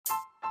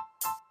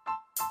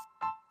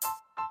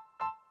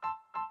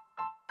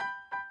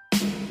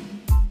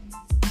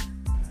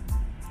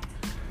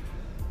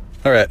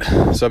All right,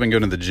 so I've been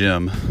going to the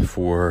gym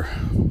for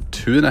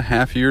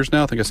 2.5 years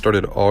now. I think I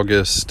started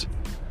August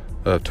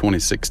of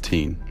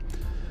 2016.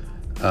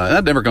 And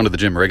I'd never gone to the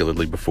gym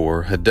regularly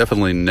before. Had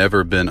definitely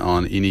never been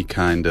on any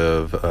kind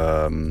of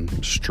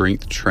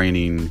strength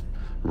training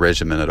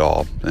regimen at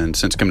all. And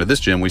since coming to this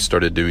gym, we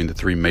started doing the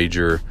 3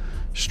 major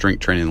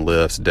strength training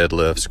lifts: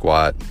 deadlift,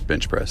 squat,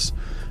 bench press,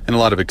 and a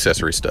lot of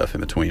accessory stuff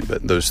in between.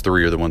 But those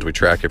 3 are the ones we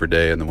track every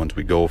day and the ones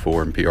we goal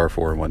for and PR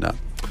for and whatnot.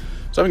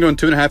 So I've been going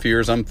 2.5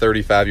 years. I'm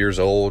 35 years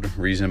old,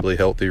 reasonably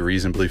healthy,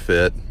 reasonably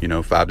fit,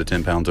 5 to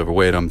 10 pounds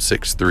overweight. I'm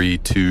 6'3",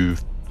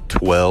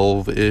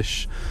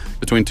 212-ish,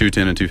 between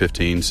 210 and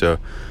 215. So,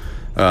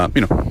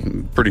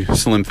 pretty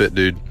slim fit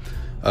dude.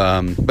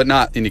 But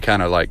not any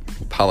kind of like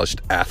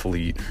polished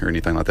athlete or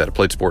anything like that. I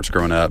played sports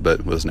growing up,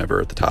 but was never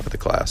at the top of the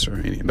class or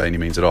by any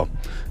means at all.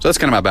 So that's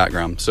kind of my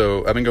background.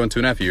 So I've been going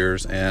 2.5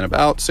 years, and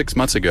about 6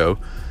 months ago,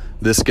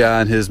 this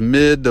guy in his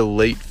mid to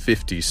late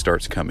 50s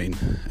starts coming,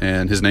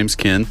 and his name's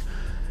Ken.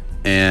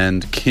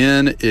 And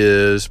Ken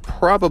is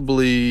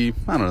probably,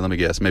 let me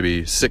guess,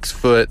 maybe 6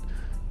 foot,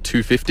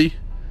 250.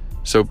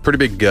 So pretty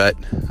big gut.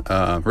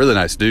 Really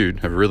nice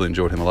dude. I've really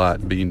enjoyed him a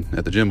lot being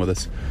at the gym with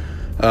us.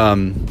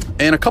 And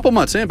a couple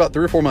months in, about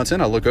 3 or 4 months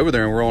in, I look over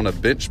there and we're on a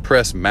bench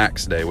press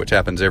max day, which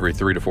happens every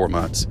 3 to 4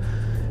 months.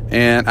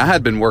 And I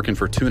had been working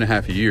for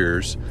 2.5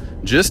 years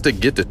just to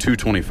get to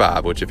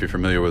 225, which if you're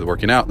familiar with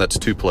working out, that's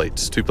 2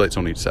 plates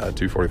on each side,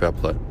 2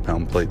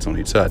 45-pound plates on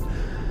each side.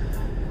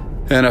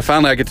 And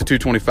finally I get to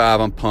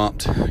 225, I'm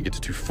pumped. I get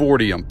to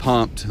 240, I'm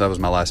pumped. That was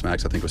my last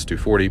max, I think was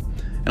 240.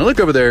 And I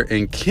look over there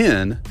and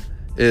Ken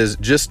is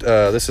just,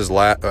 I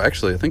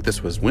think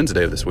this was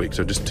Wednesday of this week,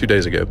 so just 2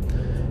 days ago.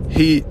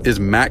 He is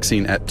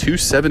maxing at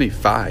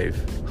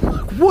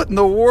 275. What in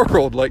the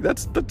world? Like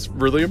that's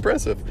really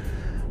impressive.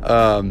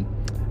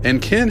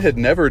 And Ken had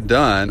never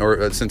done,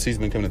 or since he's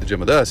been coming to the gym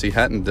with us, he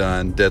hadn't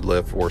done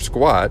deadlift or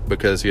squat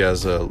because he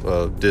has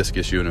a disc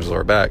issue in his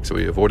lower back, so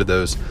he avoided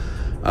those.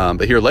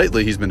 But here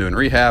lately, he's been doing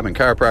rehab and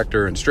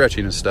chiropractor and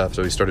stretching and stuff,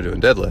 so he started doing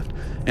deadlift.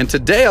 And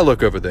today I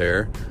look over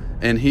there,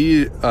 and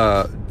he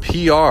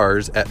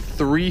PRs at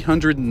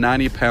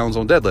 390 pounds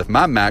on deadlift.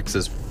 My max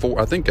is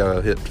I think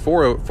I hit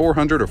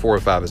 400 or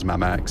 405 is my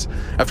max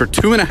after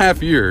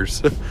 2.5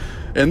 years.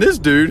 And this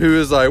dude, who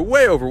is like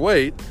way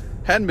overweight,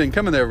 hadn't been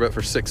coming there but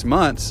for 6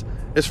 months,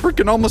 is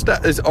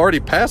freaking is already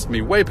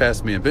way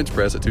past me in bench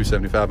press at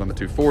 275. I'm at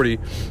 240.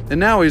 And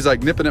now he's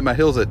like nipping at my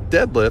heels at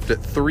deadlift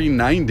at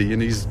 390,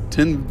 and he's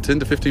 10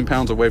 to 15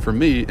 pounds away from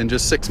me in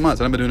just 6 months.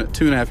 And I've been doing it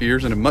 2.5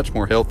 years, and I'm much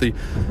more healthy,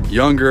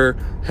 younger,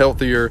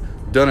 healthier,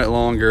 done it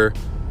longer.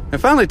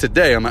 And finally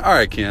today, I'm like, all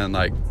right, Ken,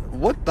 like,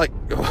 what, like,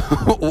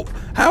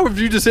 how have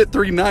you just hit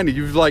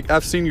 390?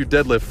 I've seen you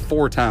deadlift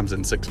 4 times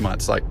in 6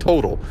 months, like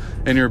total,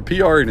 and you're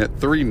PRing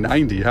at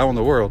 390. How in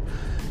the world?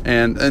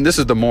 And this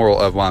is the moral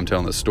of why I'm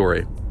telling this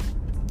story.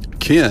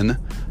 Ken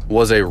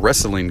was a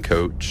wrestling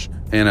coach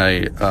and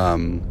a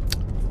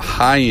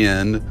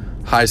high-end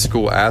high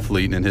school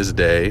athlete in his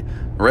day,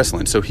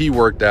 wrestling. So he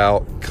worked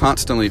out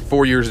constantly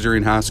 4 years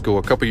during high school,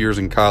 a couple years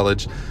in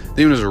college. Then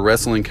he was a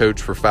wrestling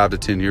coach for 5 to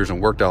 10 years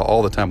and worked out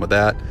all the time with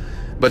that.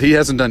 But he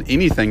hasn't done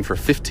anything for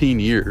 15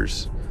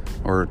 years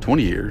or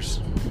 20 years,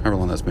 however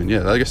long that's been.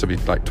 Yeah, I guess it'd be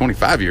like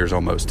 25 years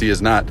almost. He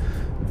has not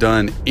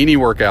done any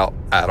workout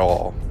at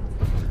all.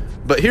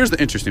 But here's the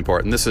interesting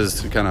part, and this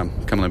is kind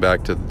of coming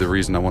back to the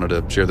reason I wanted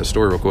to share this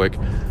story real quick.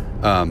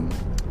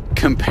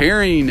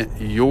 Comparing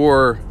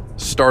your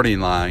starting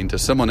line to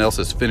someone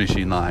else's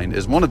finishing line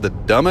is one of the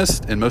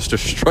dumbest and most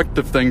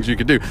destructive things you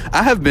could do.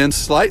 I have been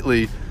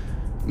slightly,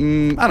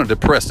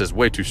 depressed is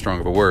way too strong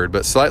of a word,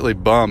 but slightly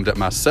bummed at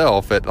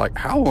myself at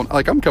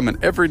I'm coming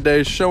every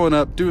day, showing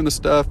up, doing the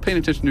stuff, paying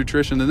attention to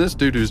nutrition, and this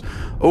dude who's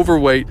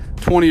overweight,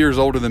 20 years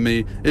older than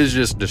me, is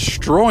just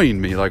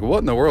destroying me. Like, what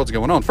in the world's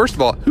going on? First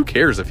of all, who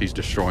cares if he's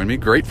destroying me?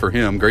 Great for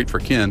him, great for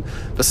Ken.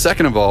 But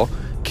second of all,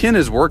 Ken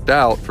has worked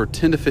out for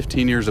 10 to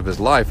 15 years of his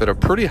life at a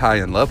pretty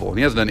high-end level, and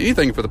he hasn't done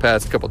anything for the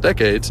past couple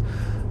decades.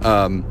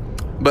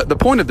 But the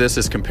point of this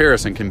is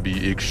comparison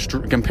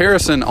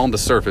on the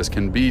surface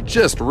can be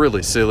just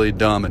really silly,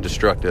 dumb, and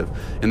destructive,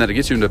 and that it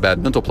gets you into a bad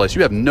mental place.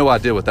 You have no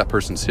idea what that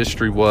person's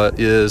history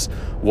was,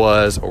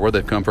 or where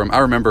they've come from. I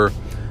remember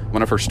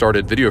when I first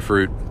started Video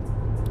Fruit,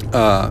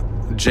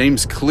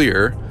 James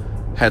Clear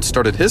had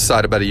started his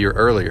site about a year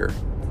earlier,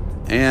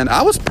 and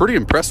I was pretty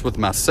impressed with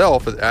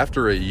myself.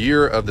 After a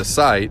year of the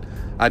site,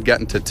 I'd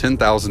gotten to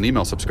 10,000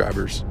 email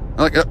subscribers.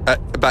 Like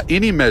by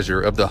any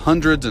measure of the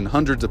hundreds and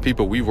hundreds of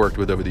people we've worked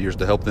with over the years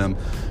to help them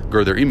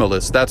grow their email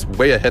list, that's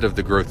way ahead of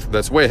the growth.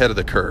 That's way ahead of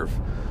the curve.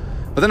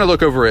 But then I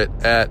look over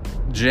at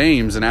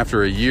James, and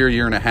after a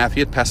year and a half, he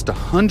had passed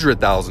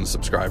 100,000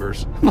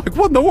 subscribers. I'm like,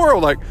 what in the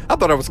world? Like, I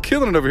thought I was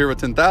killing it over here with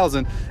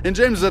 10,000, and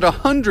James is at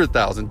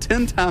 100,000,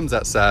 10 times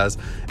that size,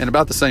 and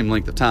about the same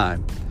length of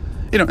time.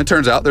 It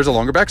turns out there's a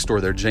longer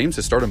backstory there. James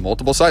has started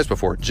multiple sites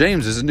before.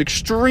 James is an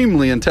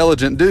extremely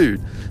intelligent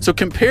dude. So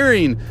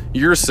comparing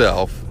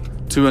yourself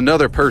to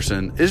another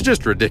person is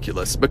just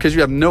ridiculous, because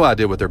you have no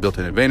idea what their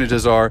built-in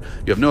advantages are.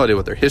 You have no idea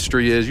what their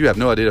history is. You have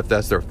no idea if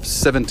that's their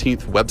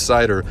 17th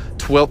website or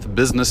 12th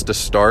business to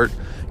start.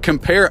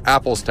 Compare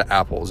apples to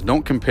apples.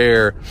 Don't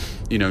compare,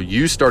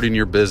 you starting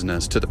your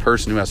business to the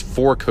person who has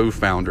 4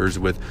 co-founders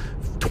with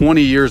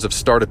 20 years of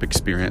startup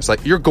experience.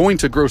 Like, you're going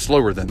to grow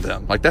slower than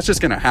them. Like, that's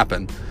just going to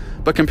happen.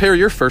 But compare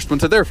your first one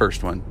to their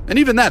first one. And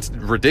even that's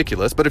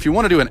ridiculous. But if you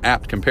want to do an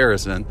apt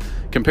comparison,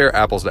 compare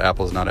apples to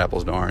apples, not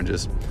apples to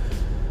oranges.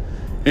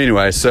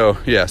 Anyway, so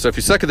if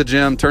you suck at the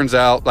gym, turns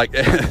out, like,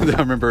 I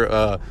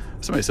remember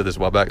somebody said this a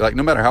while back, like,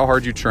 no matter how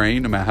hard you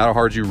train, no matter how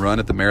hard you run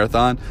at the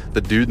marathon,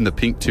 the dude in the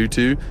pink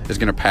tutu is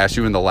going to pass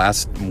you in the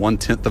last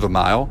 1/10 of a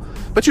mile.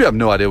 But you have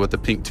no idea what the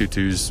pink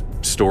tutu's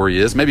story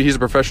is. Maybe he's a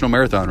professional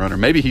marathon runner.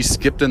 Maybe he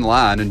skipped in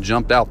line and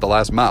jumped out the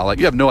last mile. Like,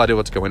 you have no idea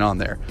what's going on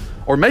there.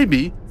 Or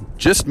maybe,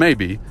 just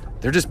maybe,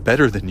 they're just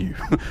better than you.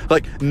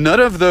 Like,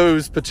 none of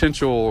those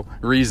potential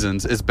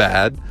reasons is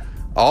bad.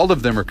 All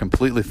of them are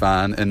completely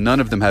fine, and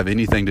none of them have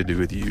anything to do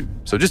with you.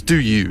 So just do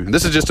you. And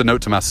this is just a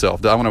note to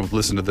myself. I want to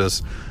listen to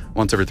this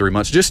once every 3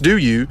 months. Just do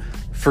you.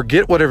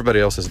 Forget what everybody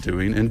else is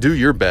doing and do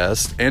your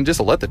best, and just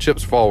let the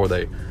chips fall where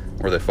they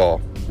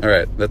fall. All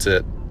right, that's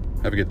it.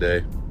 Have a good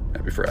day.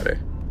 Happy Friday.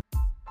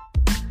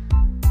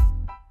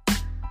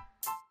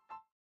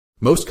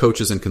 Most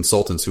coaches and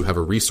consultants who have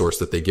a resource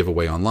that they give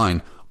away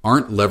online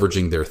aren't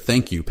leveraging their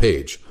thank you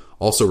page,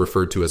 also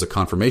referred to as a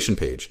confirmation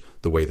page,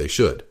 the way they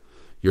should.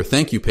 Your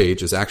thank you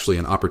page is actually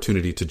an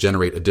opportunity to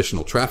generate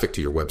additional traffic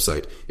to your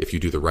website if you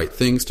do the right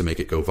things to make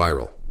it go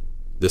viral.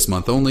 This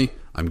month only,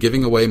 I'm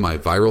giving away my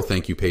viral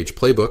thank you page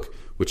playbook,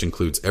 which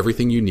includes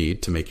everything you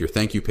need to make your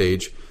thank you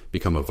page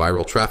become a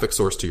viral traffic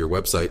source to your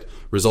website,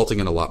 resulting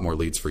in a lot more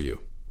leads for you.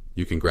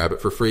 You can grab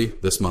it for free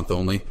this month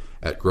only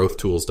at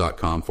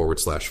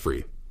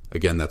growthtools.com/free.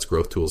 Again, that's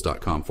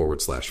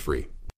growthtools.com/free.